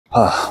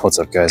What's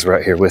up guys, we're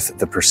out here with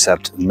the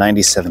Percept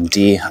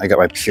 97D. I got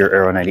my pure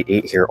Aero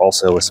 98 here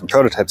also with some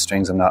prototype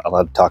strings I'm not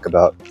allowed to talk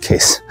about in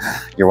case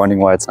you're wondering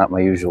why it's not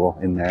my usual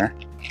in there.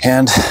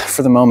 And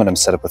for the moment I'm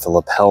set up with a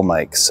lapel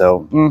mic,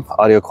 so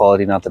audio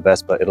quality not the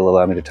best, but it'll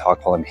allow me to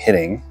talk while I'm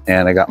hitting.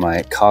 And I got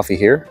my coffee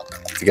here.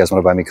 If you guys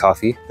want to buy me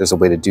coffee, there's a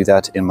way to do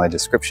that in my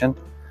description,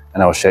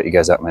 and I will shout you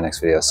guys out in my next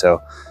video.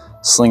 So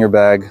slinger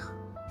bag,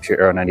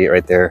 pure Aero 98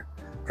 right there,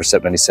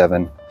 Percept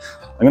 97.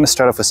 I'm going to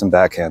start off with some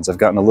backhands. I've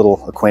gotten a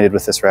little acquainted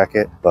with this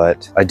racket,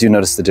 but I do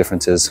notice the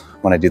differences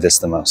when I do this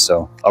the most.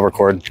 So I'll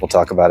record, we'll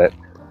talk about it.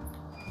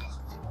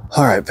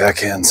 All right,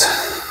 backhands.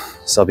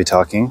 So I'll be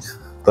talking,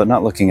 but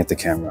not looking at the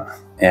camera.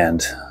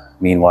 And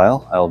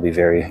meanwhile, I'll be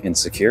very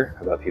insecure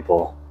about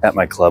people at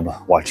my club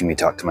watching me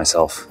talk to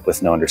myself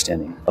with no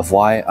understanding of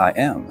why I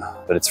am,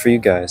 but it's for you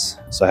guys.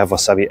 So I have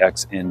Wasabi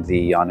X in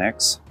the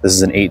YONEX. This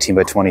is an 18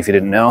 by 20 if you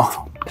didn't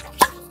know.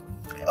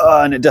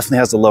 And it definitely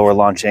has a lower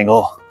launch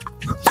angle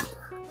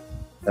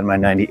than my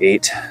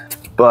 98,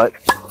 but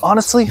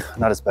honestly,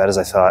 not as bad as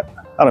I thought.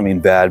 I don't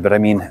mean bad, but I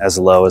mean as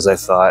low as I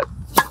thought.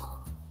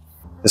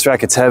 This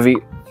racket's heavy,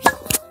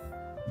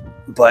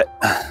 but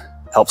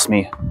helps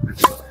me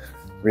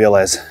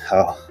realize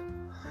how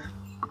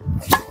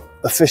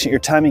efficient your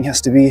timing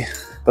has to be,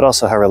 but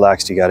also how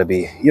relaxed you gotta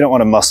be. You don't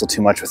wanna muscle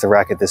too much with a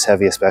racket this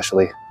heavy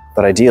especially,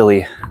 but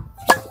ideally,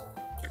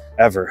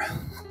 ever.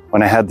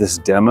 When I had this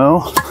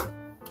demo,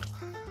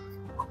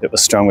 it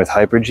was strung with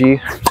Hyper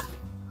G,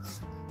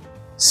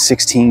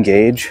 16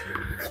 gauge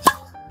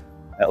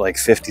at like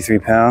 53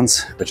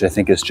 pounds, which I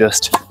think is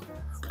just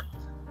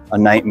a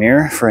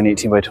nightmare for an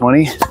 18 by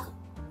 20.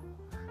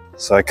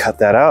 So I cut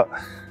that out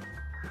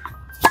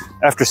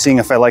after seeing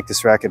if I like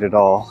this racket at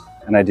all,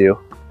 and I do,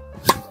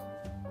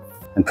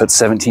 and put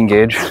 17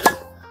 gauge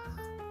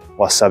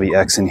Wasabi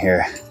X in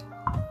here,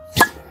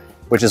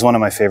 which is one of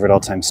my favorite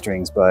all-time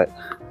strings. But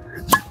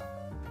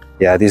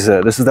yeah, this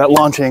is that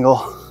launch angle.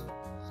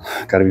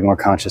 Got to be more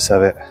conscious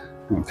of it.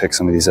 I'm gonna pick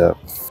some of these up.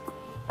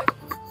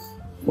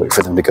 Wait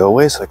for them to go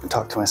away so I can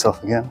talk to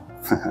myself again.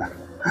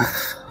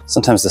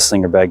 Sometimes the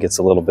slinger bag gets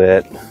a little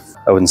bit,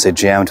 I wouldn't say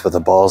jammed, but the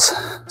balls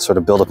sort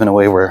of build up in a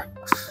way where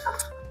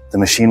the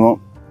machine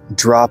won't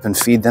drop and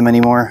feed them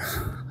anymore.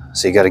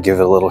 So you got to give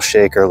it a little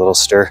shake or a little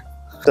stir.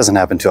 Doesn't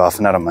happen too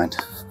often, I don't mind.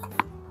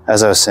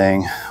 As I was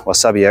saying,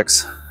 Wasabi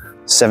X,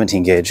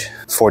 17 gauge,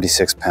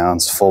 46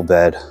 pounds, full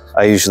bed.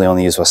 I usually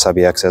only use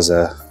Wasabi X as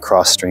a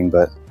cross string,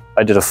 but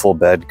I did a full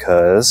bed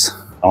because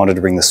I wanted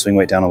to bring the swing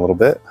weight down a little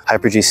bit.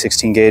 Hyper G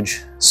 16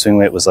 gauge, swing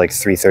weight was like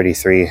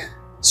 333.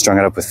 Strung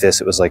it up with this,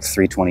 it was like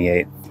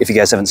 328. If you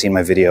guys haven't seen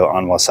my video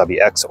on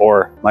Wasabi X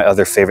or my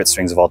other favorite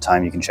strings of all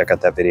time, you can check out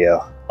that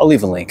video. I'll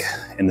leave a link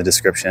in the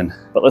description.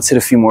 But let's hit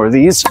a few more of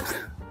these.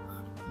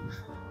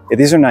 Yeah,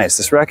 these are nice.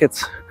 This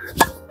racket's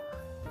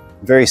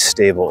very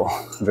stable,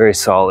 very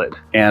solid.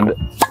 And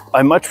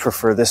I much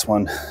prefer this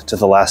one to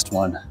the last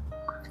one.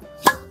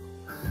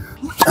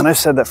 And I've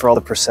said that for all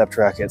the Percept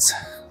rackets.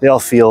 They all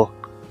feel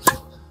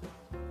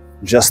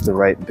just the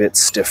right bit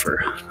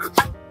stiffer.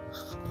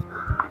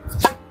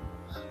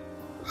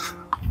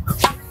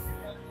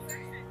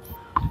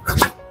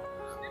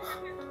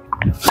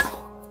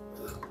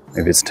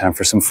 Maybe it's time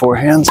for some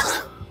forehands.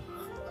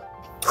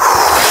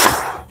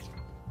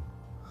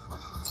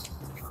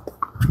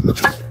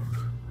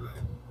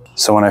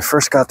 So when I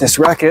first got this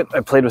racket, I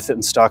played with it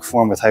in stock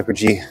form with Hyper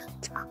G,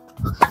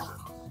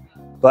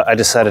 but I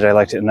decided I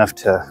liked it enough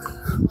to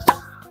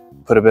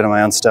put a bit of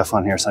my own stuff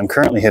on here. So I'm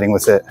currently hitting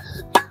with it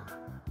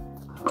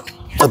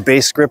a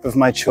bass grip of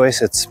my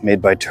choice. It's made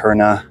by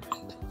Turna.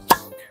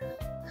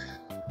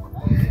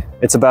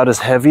 It's about as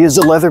heavy as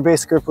a leather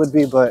bass grip would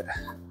be, but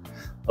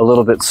a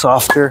little bit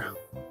softer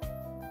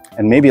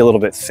and maybe a little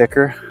bit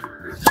thicker,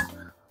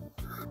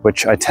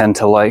 which I tend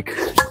to like.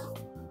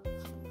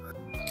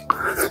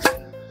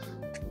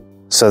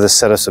 So this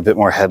setup's a bit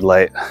more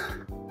headlight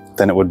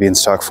than it would be in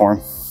stock form.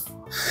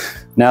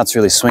 Now it's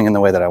really swinging the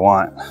way that I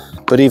want,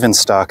 but even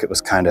stock, it was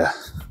kind of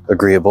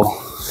agreeable.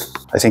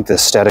 I think the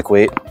static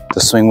weight,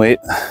 the swing weight,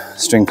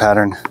 string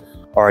pattern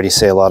already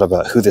say a lot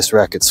about who this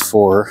racket's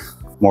for.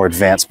 More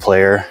advanced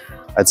player,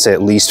 I'd say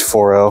at least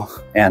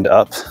 4.0 and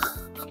up,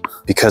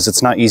 because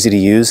it's not easy to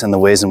use and the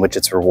ways in which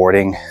it's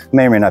rewarding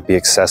may or may not be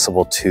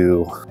accessible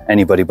to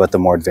anybody but the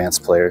more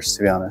advanced players,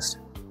 to be honest.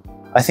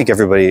 I think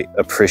everybody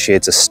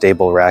appreciates a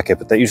stable racket,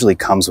 but that usually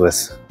comes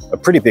with a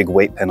pretty big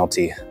weight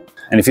penalty.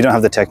 And if you don't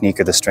have the technique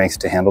or the strength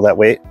to handle that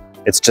weight,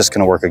 it's just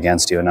gonna work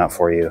against you and not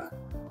for you.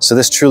 So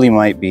this truly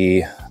might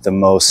be the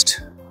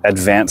most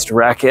advanced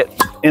racket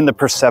in the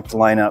Percept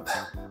lineup.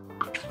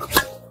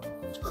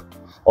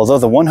 Although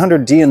the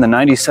 100D and the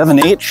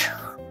 97H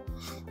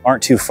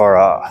aren't too far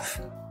off.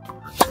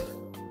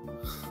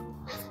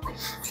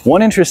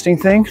 One interesting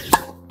thing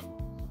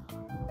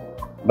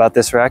about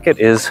this racket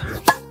is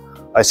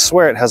I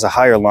swear it has a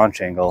higher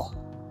launch angle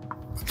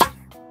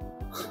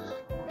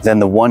than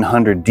the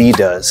 100D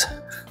does.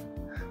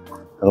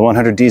 The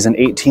 100D is an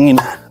 18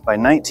 by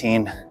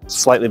 19,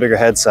 slightly bigger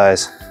head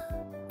size.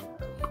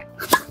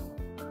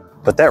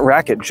 But that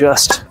racket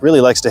just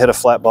really likes to hit a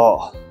flat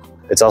ball.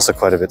 It's also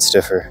quite a bit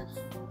stiffer.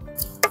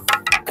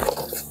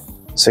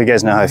 So you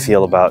guys know how I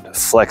feel about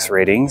flex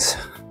ratings.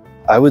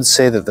 I would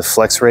say that the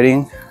flex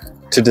rating,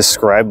 to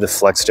describe the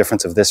flex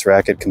difference of this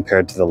racket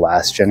compared to the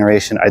last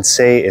generation, I'd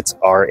say its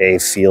RA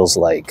feels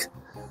like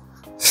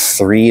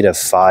 3 to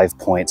 5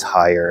 points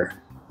higher,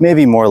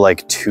 maybe more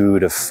like 2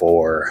 to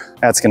 4.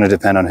 That's gonna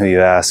depend on who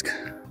you ask.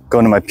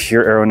 Going to my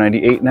Pure Aero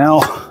 98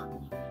 now.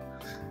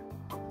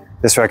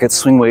 This racket's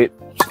swing weight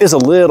is a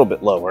little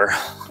bit lower,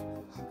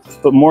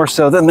 but more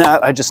so than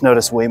that, I just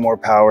noticed way more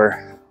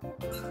power.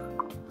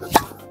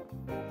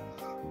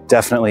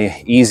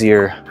 Definitely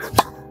easier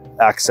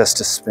access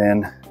to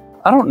spin.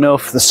 I don't know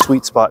if the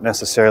sweet spot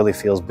necessarily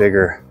feels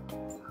bigger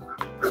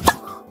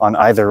on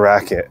either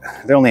racket.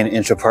 They're only an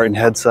inch apart in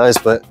head size,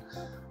 but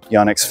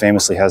YONEX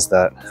famously has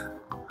that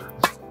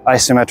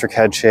isometric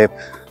head shape.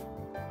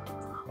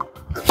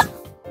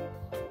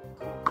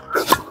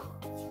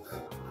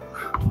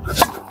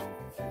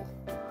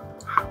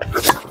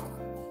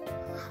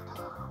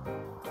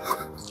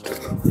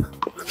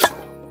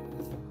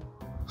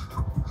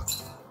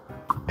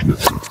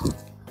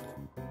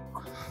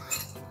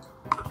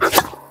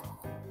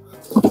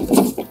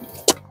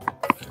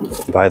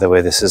 By the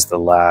way, this is the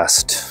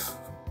last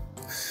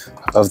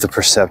of the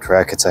Percept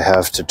rackets I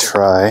have to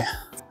try.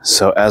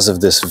 So as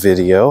of this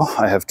video,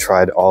 I have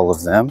tried all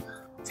of them,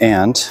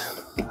 and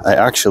I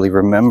actually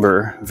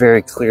remember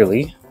very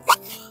clearly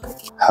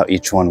how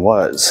each one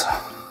was.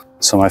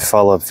 So my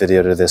follow-up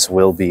video to this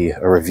will be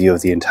a review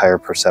of the entire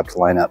Percept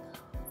lineup.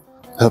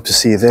 I hope to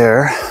see you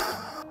there.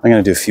 I'm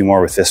gonna do a few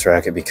more with this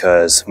racket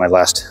because my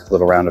last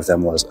little round of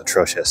them was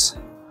atrocious.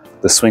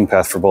 The swing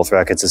path for both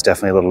rackets is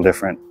definitely a little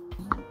different.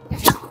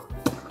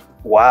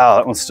 Wow,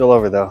 that one's still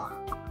over though.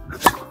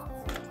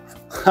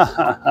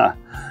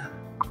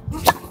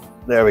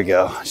 There we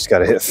go. Just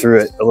gotta hit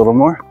through it a little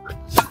more.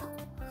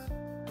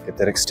 Get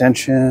that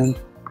extension.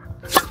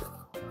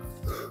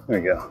 There we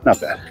go, not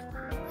bad.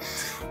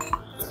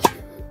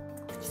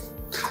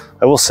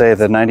 I will say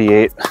the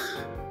 98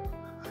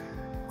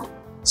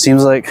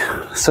 seems like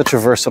such a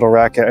versatile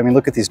racket. I mean,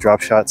 look at these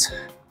drop shots.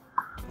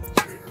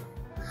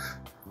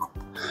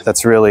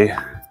 That's really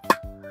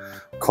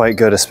quite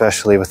good,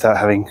 especially without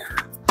having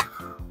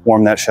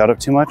warmed that shot up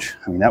too much.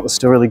 I mean, that was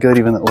still really good,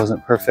 even though it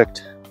wasn't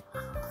perfect.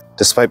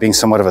 Despite being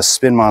somewhat of a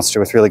spin monster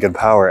with really good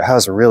power, it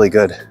has really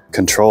good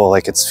control.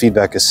 Like, its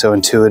feedback is so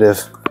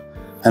intuitive.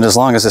 And as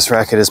long as this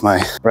racket is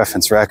my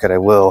reference racket, I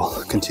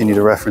will continue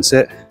to reference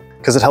it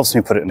because it helps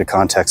me put it into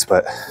context,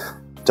 but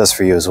it does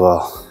for you as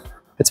well.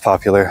 It's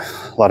popular.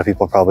 A lot of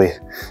people probably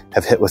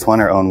have hit with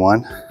one or own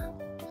one.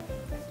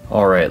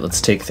 All right, let's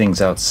take things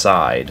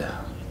outside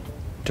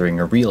during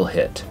a real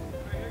hit.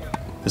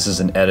 This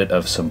is an edit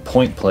of some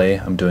point play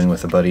I'm doing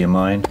with a buddy of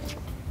mine.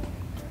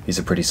 He's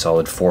a pretty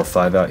solid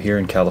 4-5 out here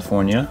in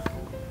California.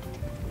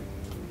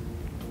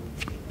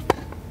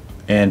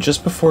 And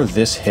just before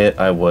this hit,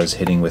 I was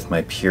hitting with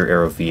my Pure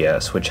Aero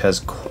VS, which has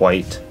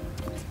quite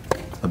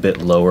a bit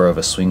lower of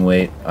a swing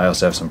weight. I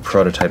also have some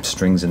prototype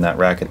strings in that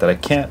racket that I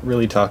can't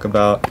really talk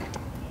about.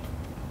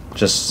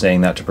 Just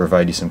saying that to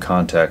provide you some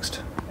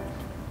context,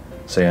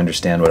 so you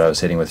understand what I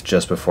was hitting with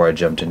just before I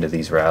jumped into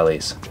these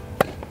rallies.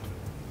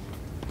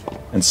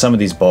 And some of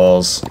these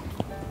balls,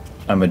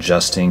 I'm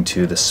adjusting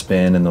to the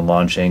spin and the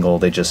launch angle.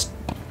 They just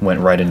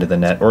went right into the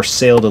net or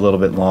sailed a little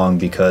bit long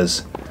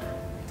because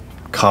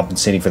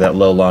compensating for that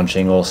low launch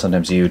angle,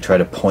 sometimes you try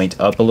to point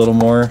up a little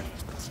more,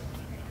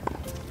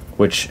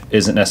 which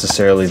isn't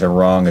necessarily the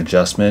wrong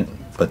adjustment,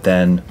 but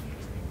then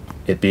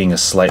it being a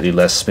slightly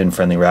less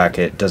spin-friendly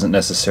racket doesn't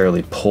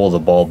necessarily pull the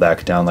ball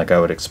back down like I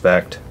would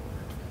expect.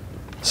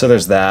 So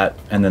there's that,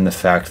 and then the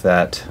fact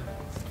that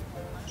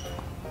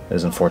it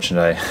is unfortunate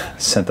I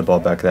sent the ball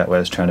back that way. I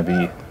was trying to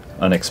be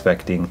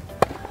unexpecting.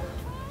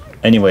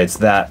 Anyway, it's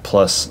that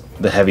plus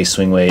the heavy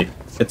swing weight.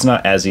 It's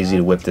not as easy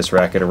to whip this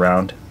racket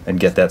around and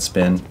get that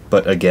spin,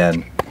 but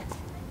again,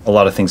 a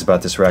lot of things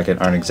about this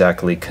racket aren't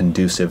exactly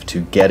conducive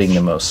to getting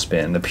the most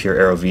spin. The Pure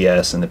Aero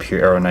VS and the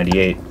Pure Aero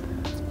 98,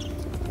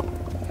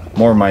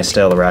 more my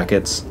style of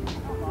rackets,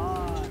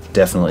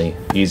 definitely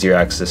easier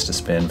access to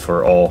spin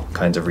for all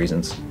kinds of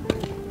reasons.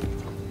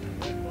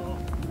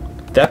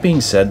 That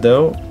being said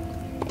though,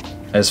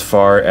 as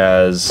far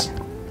as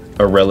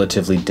a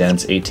relatively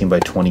dense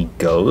 18x20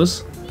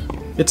 goes,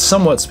 it's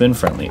somewhat spin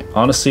friendly.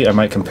 Honestly, I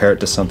might compare it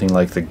to something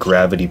like the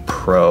Gravity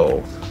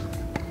Pro.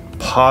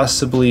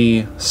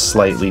 Possibly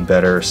slightly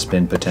better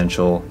spin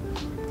potential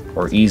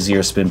or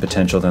easier spin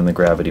potential than the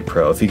Gravity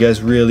Pro. If you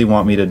guys really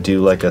want me to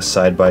do like a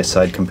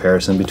side-by-side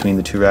comparison between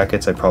the two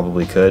rackets, I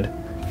probably could.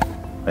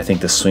 I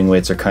think the swing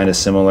weights are kind of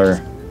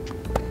similar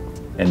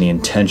and the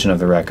intention of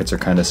the rackets are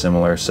kind of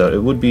similar, so it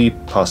would be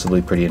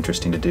possibly pretty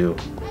interesting to do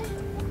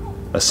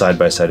a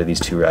side-by-side of these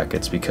two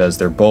rackets because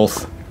they're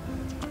both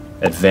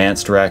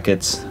advanced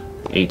rackets,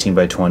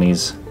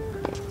 18x20s,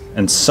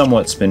 and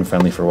somewhat spin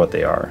friendly for what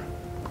they are.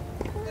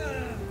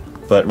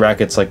 But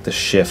rackets like the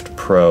Shift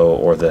Pro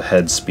or the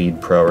Head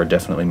Speed Pro are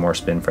definitely more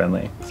spin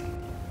friendly.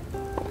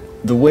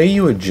 The way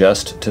you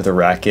adjust to the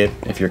racket,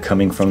 if you're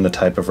coming from the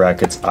type of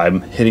rackets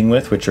I'm hitting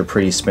with, which are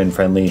pretty spin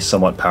friendly,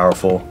 somewhat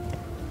powerful,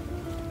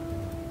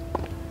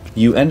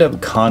 you end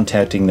up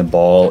contacting the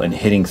ball and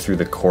hitting through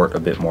the court a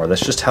bit more.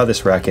 That's just how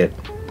this racket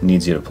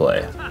needs you to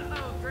play.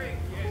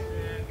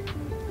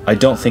 I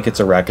don't think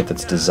it's a racket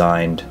that's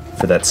designed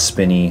for that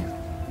spinny,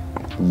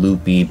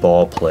 loopy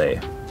ball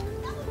play.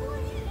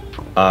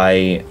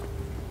 I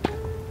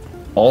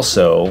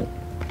also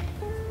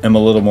am a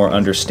little more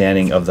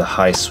understanding of the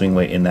high swing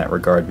weight in that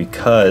regard,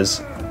 because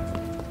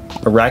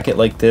a racket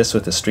like this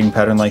with a string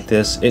pattern like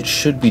this, it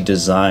should be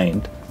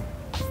designed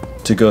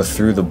to go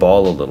through the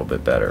ball a little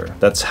bit better.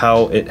 That's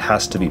how it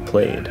has to be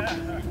played.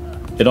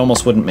 It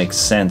almost wouldn't make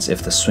sense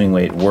if the swing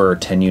weight were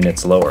 10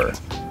 units lower,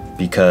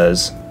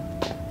 because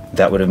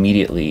that would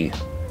immediately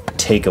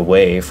take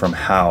away from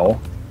how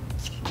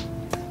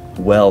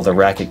well the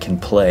racket can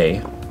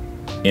play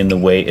in the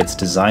way it's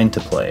designed to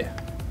play.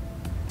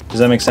 Does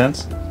that make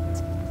sense?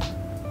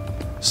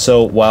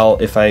 So while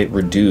if I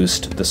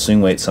reduced the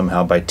swing weight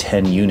somehow by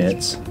 10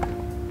 units,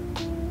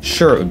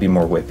 sure, it would be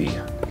more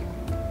whippy.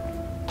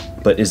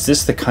 But is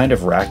this the kind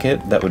of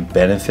racket that would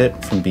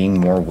benefit from being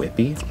more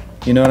whippy?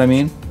 You know what I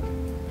mean?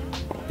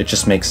 It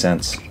just makes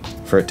sense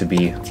for it to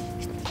be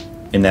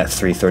in that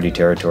 330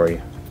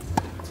 territory.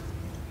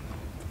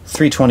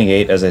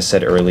 328, as I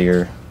said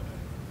earlier,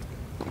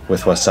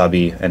 with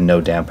wasabi and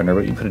no dampener,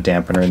 but you put a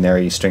dampener in there,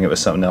 you string it with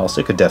something else,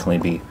 it could definitely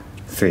be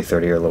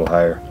 330 or a little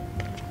higher.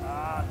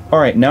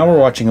 Alright, now we're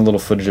watching a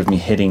little footage of me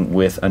hitting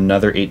with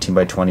another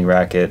 18x20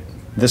 racket.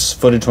 This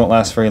footage won't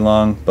last very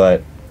long,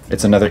 but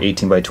it's another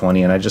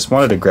 18x20, and I just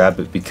wanted to grab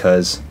it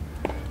because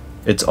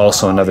it's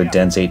also another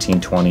dense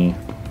 1820,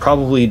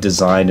 probably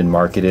designed and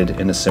marketed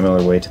in a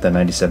similar way to the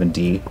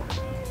 97D.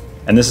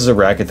 And this is a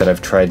racket that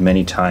I've tried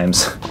many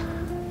times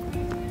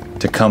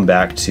to come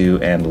back to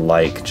and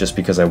like, just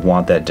because I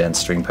want that dense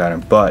string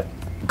pattern. But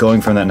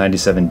going from that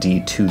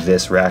 97D to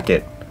this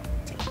racket,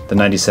 the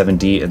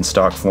 97D in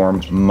stock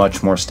form,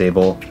 much more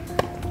stable,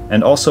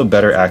 and also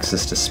better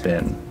access to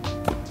spin.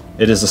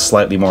 It is a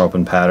slightly more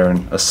open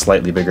pattern, a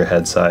slightly bigger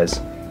head size,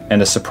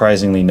 and a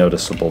surprisingly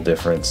noticeable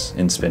difference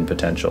in spin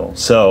potential.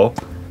 So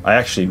I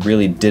actually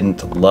really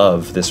didn't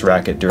love this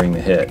racket during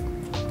the hit.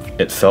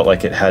 It felt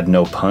like it had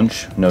no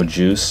punch, no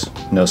juice,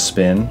 no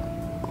spin,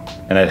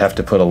 and I'd have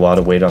to put a lot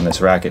of weight on this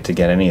racket to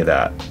get any of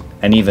that.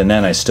 And even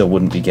then I still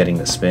wouldn't be getting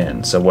the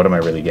spin, so what am I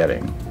really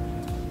getting?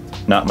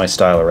 Not my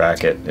style of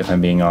racket, if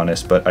I'm being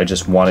honest, but I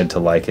just wanted to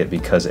like it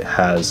because it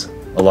has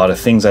a lot of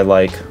things I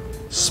like.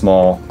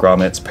 Small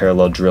grommets,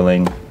 parallel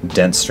drilling,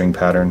 dense string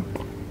pattern,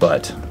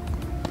 but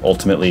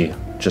ultimately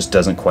just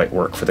doesn't quite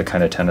work for the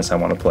kind of tennis I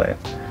want to play.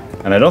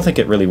 And I don't think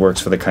it really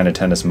works for the kind of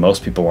tennis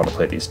most people want to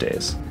play these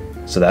days.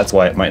 So that's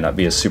why it might not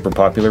be a super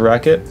popular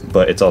racket,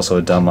 but it's also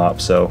a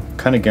Dunlop, so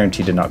kind of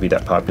guaranteed to not be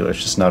that popular.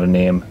 It's just not a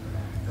name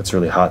that's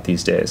really hot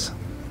these days.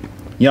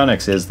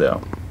 YONEX is,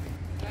 though.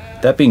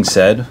 That being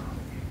said,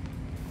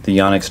 the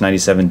YONEX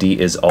 97D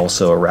is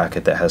also a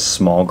racket that has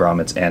small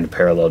grommets and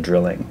parallel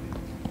drilling.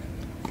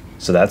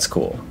 So that's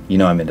cool. You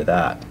know I'm into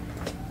that.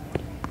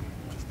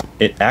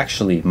 It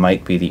actually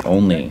might be the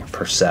only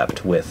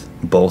Percept with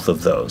both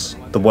of those.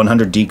 The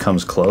 100D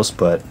comes close,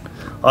 but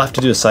I'll have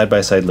to do a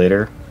side-by-side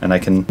later, and I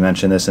can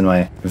mention this in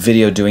my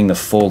video doing the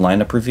full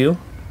lineup review.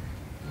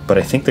 But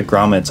I think the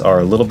grommets are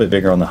a little bit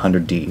bigger on the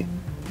 100D,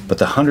 but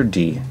the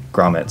 100D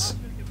grommets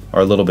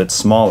are a little bit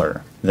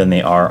smaller than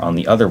they are on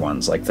the other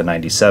ones, like the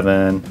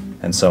 97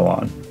 and so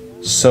on.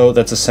 So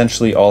that's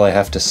essentially all I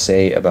have to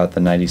say about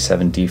the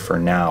 97D for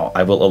now.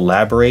 I will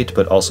elaborate,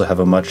 but also have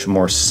a much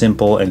more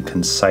simple and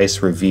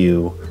concise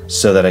review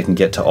so that I can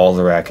get to all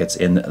the rackets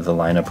in the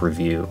lineup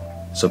review.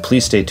 So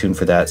please stay tuned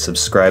for that,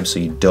 subscribe so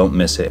you don't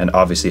miss it, and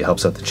obviously it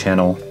helps out the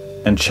channel.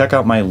 And check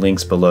out my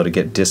links below to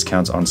get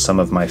discounts on some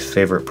of my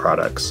favorite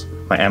products.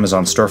 My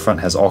Amazon storefront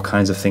has all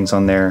kinds of things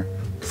on there,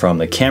 from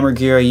the camera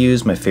gear I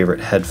use, my favorite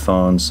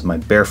headphones, my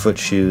barefoot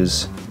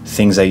shoes,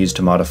 things I use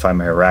to modify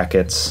my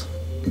rackets,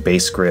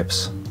 bass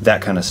grips,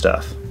 that kind of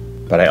stuff.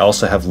 But I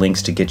also have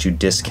links to get you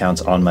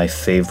discounts on my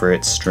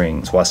favorite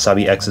strings.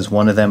 Wasabi X is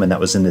one of them, and that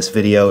was in this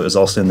video. It was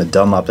also in the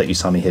Dunlop that you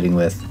saw me hitting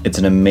with. It's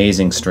an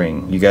amazing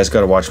string. You guys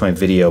gotta watch my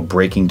video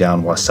breaking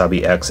down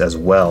Wasabi X as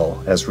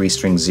well as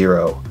Restring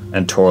Zero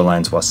and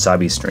Toraline's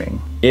Wasabi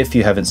string, if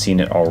you haven't seen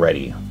it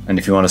already. And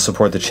if you want to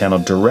support the channel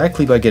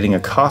directly by getting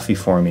a coffee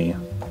for me,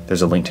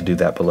 there's a link to do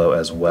that below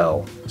as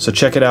well. So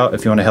check it out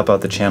if you want to help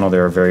out the channel.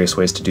 There are various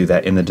ways to do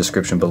that in the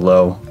description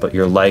below, but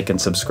your like and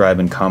subscribe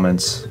and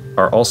comments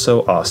are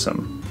also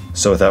awesome.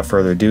 So without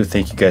further ado,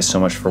 thank you guys so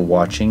much for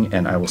watching,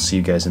 and I will see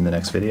you guys in the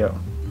next video.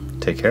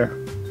 Take care.